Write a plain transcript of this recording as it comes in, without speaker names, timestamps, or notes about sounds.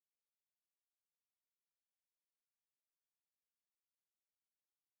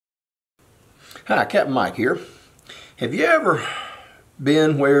Hi, Captain Mike here. Have you ever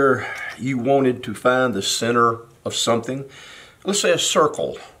been where you wanted to find the center of something? Let's say a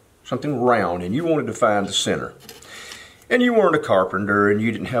circle, something round, and you wanted to find the center. And you weren't a carpenter and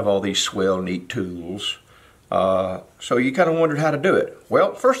you didn't have all these swell, neat tools. So you kind of wondered how to do it.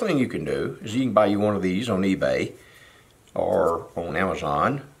 Well, first thing you can do is you can buy you one of these on eBay or on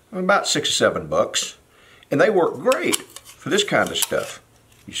Amazon, about $6 or $7. And they work great for this kind of stuff.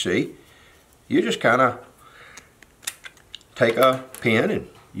 You see? You just kind of take a pen and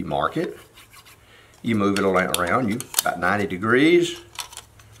you mark it. You move it around, you about 90 degrees.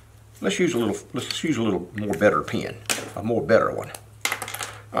 Let's use a little more better pen, a more better one.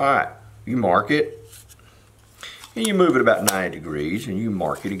 All right, you mark it, and you move it about 90 degrees, and you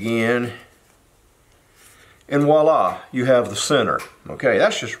mark it again, and voila, you have the center. Okay,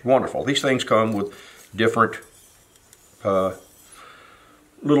 that's just wonderful. These things come with different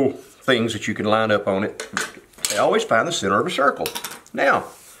little things that you can line up on it. They always find the center of a circle. Now,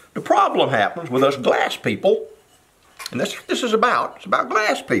 the problem happens with us glass people, and that's what this is about. It's about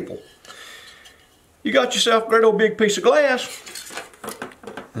glass people. You got yourself a great old big piece of glass,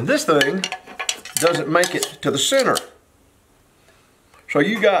 and this thing doesn't make it to the center. So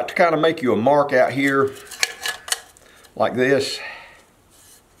you got to kind of make you a mark out here like this,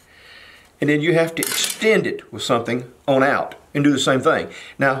 and then you have to extend it with something on out and do the same thing.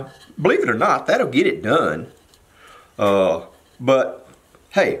 Now, believe it or not, that'll get it done. But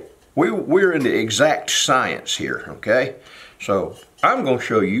hey, we're into exact science here, okay? So I'm going to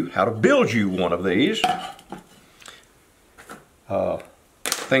show you how to build you one of these.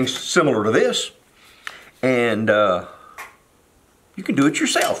 Things similar to this. And you can do it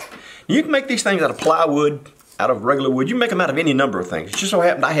yourself. You can make these things out of plywood, out of regular wood. You can make them out of any number of things. It just so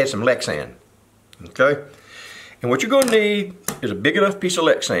happened I had some Lexan, okay? And what you're going to need is a big enough piece of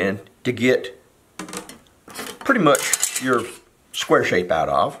Lexan to get pretty much your square shape out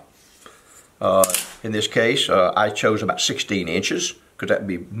of. In this case, I chose about 16 inches because that would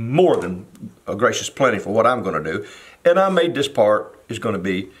be more than a gracious plenty for what I'm going to do. And I made this part is going to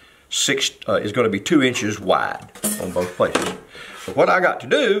be 2 inches wide on both places. So what I got to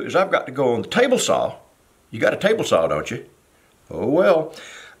do is I've got to go on the table saw. You got a table saw, don't you? Oh well,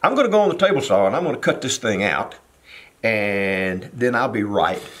 I'm going to go on the table saw and I'm going to cut this thing out, and then I'll be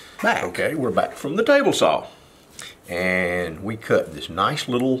right back. Okay, we're back from the table saw. And we cut this nice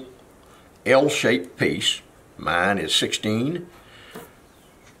little L-shaped piece. Mine is 16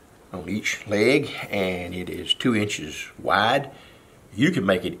 on each leg, and it is 2 inches wide. You can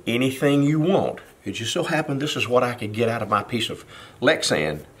make it anything you want. It just so happened this is what I could get out of my piece of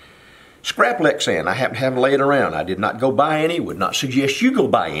Lexan. Scrap Lexan. I happen to have it laying around. I did not go buy any. Would not suggest you go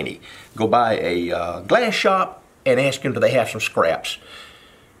buy any. Go buy a glass shop and ask them do they have some scraps.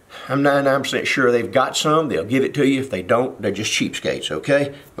 I'm 99% sure they've got some. They'll give it to you. If they don't, they're just cheapskates,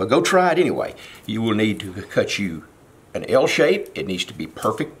 okay? But go try it anyway. You will need to cut you an L shape. It needs to be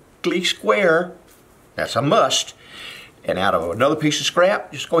perfectly square. That's a must. And out of another piece of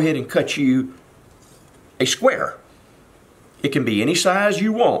scrap, just go ahead and cut you a square. It can be any size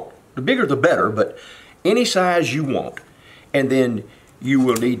you want. The bigger the better, but any size you want. And then you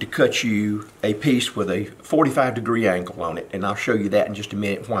will need to cut you a piece with a 45-degree angle on it, and I'll show you that in just a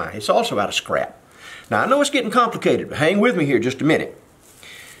minute why. It's also out of scrap. Now I know it's getting complicated, but hang with me here just a minute.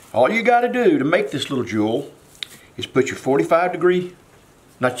 All you got to do to make this little jewel is put your 45-degree,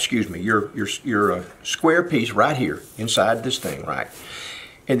 your square piece right here inside this thing, right?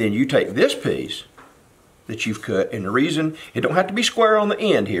 And then you take this piece that you've cut, and the reason it don't have to be square on the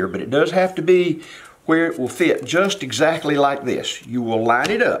end here, but it does have to be where it will fit just exactly like this. You will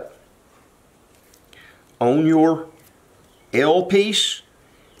line it up on your L piece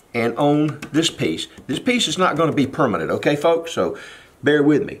and on this piece. This piece is not going to be permanent, okay folks? So bear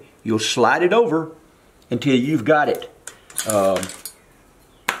with me. You'll slide it over until you've got it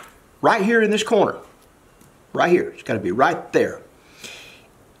right here in this corner. Right here. It's got to be right there.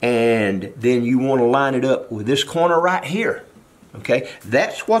 And then you want to line it up with this corner right here. Okay,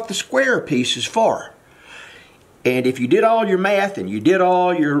 that's what the square piece is for. And if you did all your math and you did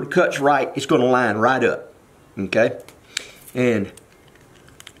all your cuts right, it's going to line right up. Okay, and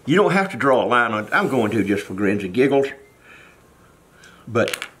you don't have to draw a line on it. I'm going to just for grins and giggles.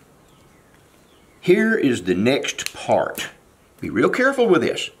 But here is the next part. Be real careful with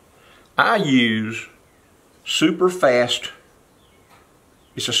this. I use super fast.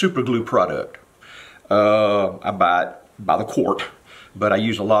 It's a super glue product. I buy it by the quart, but I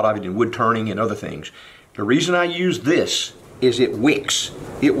use a lot of it in wood turning and other things. The reason I use this is it wicks.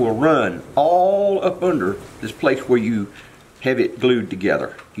 It will run all up under this place where you have it glued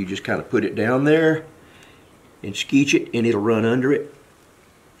together. You just kind of put it down there and skeech it, and it'll run under it.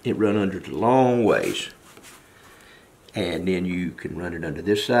 It run under it a long ways. And then you can run it under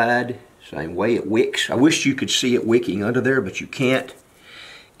this side, same way it wicks. I wish you could see it wicking under there, but you can't.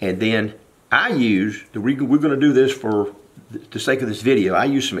 And then I use, we're going to do this for the sake of this video, I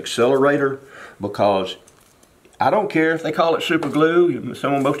use some accelerator because I don't care if they call it super glue.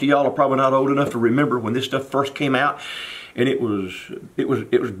 Most of y'all are probably not old enough to remember when this stuff first came out, and it was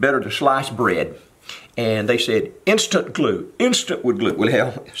better to slice bread. And they said instant glue, instant would glue. Well,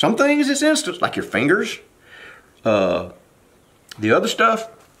 hell, some things is instant, like your fingers. The other stuff,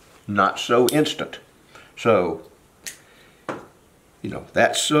 not so instant. So, you know,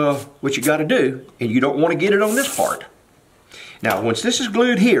 that's what you got to do, and you don't want to get it on this part. Now, once this is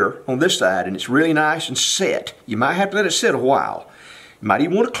glued here on this side and it's really nice and set, you might have to let it sit a while. You might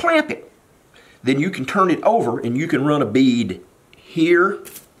even want to clamp it. Then you can turn it over and you can run a bead here,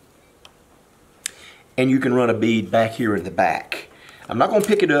 and you can run a bead back here in the back. I'm not going to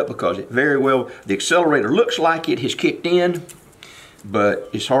pick it up because it very well, the accelerator looks like it has kicked in, but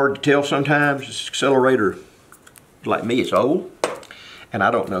it's hard to tell sometimes. This accelerator, like me, it's old, and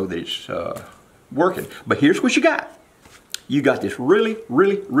I don't know that it's working. But here's what you got. You got this really,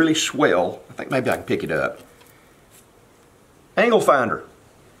 really, really swell, I think maybe I can pick it up, angle finder.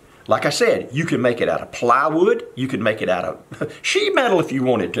 Like I said, you can make it out of plywood, you can make it out of sheet metal if you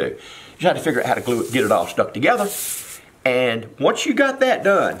wanted to. You just have to figure out how to glue it, get it all stuck together. And once you got that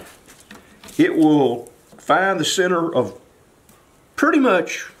done, it will find the center of pretty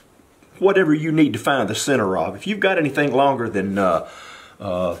much whatever you need to find the center of. If you've got anything longer than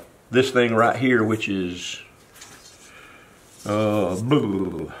this thing right here, which is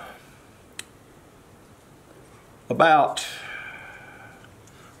about,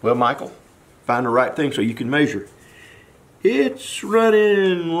 well, Michael, find the right thing so you can measure. It's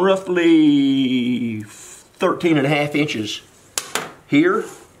running roughly 13.5 inches here.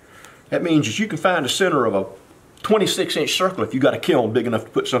 That means that you can find the center of a 26-inch circle if you got a kiln big enough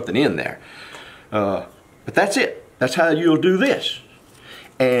to put something in there. But that's it. That's how you'll do this.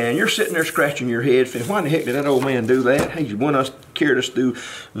 And you're sitting there scratching your head, saying, why in the heck did that old man do that? He carried us through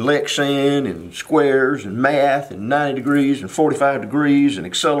Lexan and squares and math and 90 degrees and 45 degrees and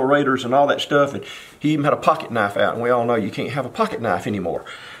accelerators and all that stuff. And he even had a pocket knife out, and we all know you can't have a pocket knife anymore.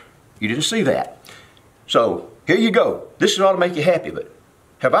 You didn't see that. So here you go. This ought to make you happy, but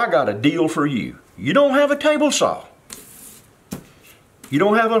have I got a deal for you? You don't have a table saw. You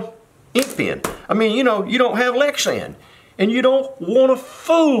don't have an ink pen. I mean, you know, you don't have Lexan. And you don't want to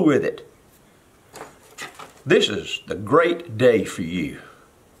fool with it. This is the great day for you.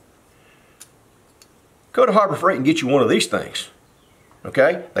 Go to Harbor Freight and get you one of these things.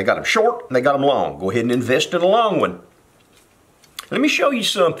 Okay? They got them short and they got them long. Go ahead and invest in a long one. Let me show you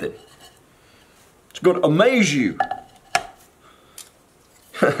something. It's going to amaze you.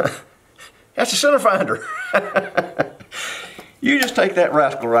 That's a center finder. You just take that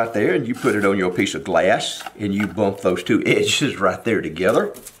rascal right there and you put it on your piece of glass and you bump those two edges right there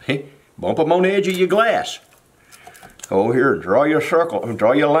together. Bump them on the edge of your glass. Go over here and draw your circle and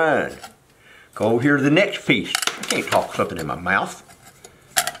draw your line. Go over here to the next piece. I can't talk something in my mouth.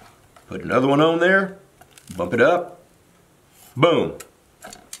 Put another one on there. Bump it up. Boom.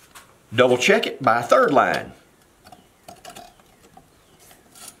 Double check it by a third line.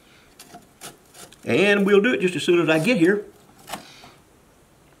 And we'll do it just as soon as I get here.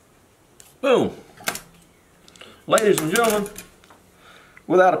 Boom. Ladies and gentlemen,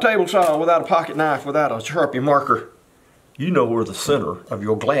 without a table saw, without a pocket knife, without a Sharpie marker, you know where the center of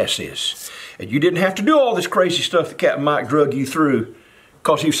your glass is. And you didn't have to do all this crazy stuff that Captain Mike drug you through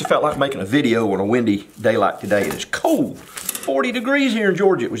because he felt like making a video on a windy day like today. And it's cold. 40 degrees here in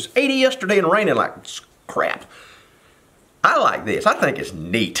Georgia. It was 80 yesterday and raining like crap. I like this. I think it's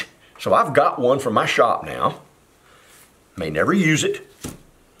neat. So I've got one from my shop now. May never use it.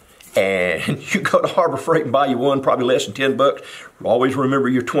 And you go to Harbor Freight and buy you one, probably less than 10 bucks. Always remember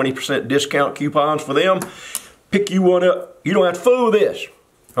your 20% discount coupons for them. Pick you one up. You don't have to fool with this.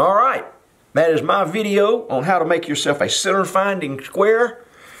 All right. That is my video on how to make yourself a center finding square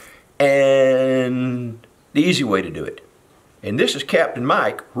and the easy way to do it. And this is Captain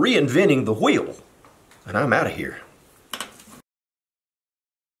Mike reinventing the wheel. And I'm out of here.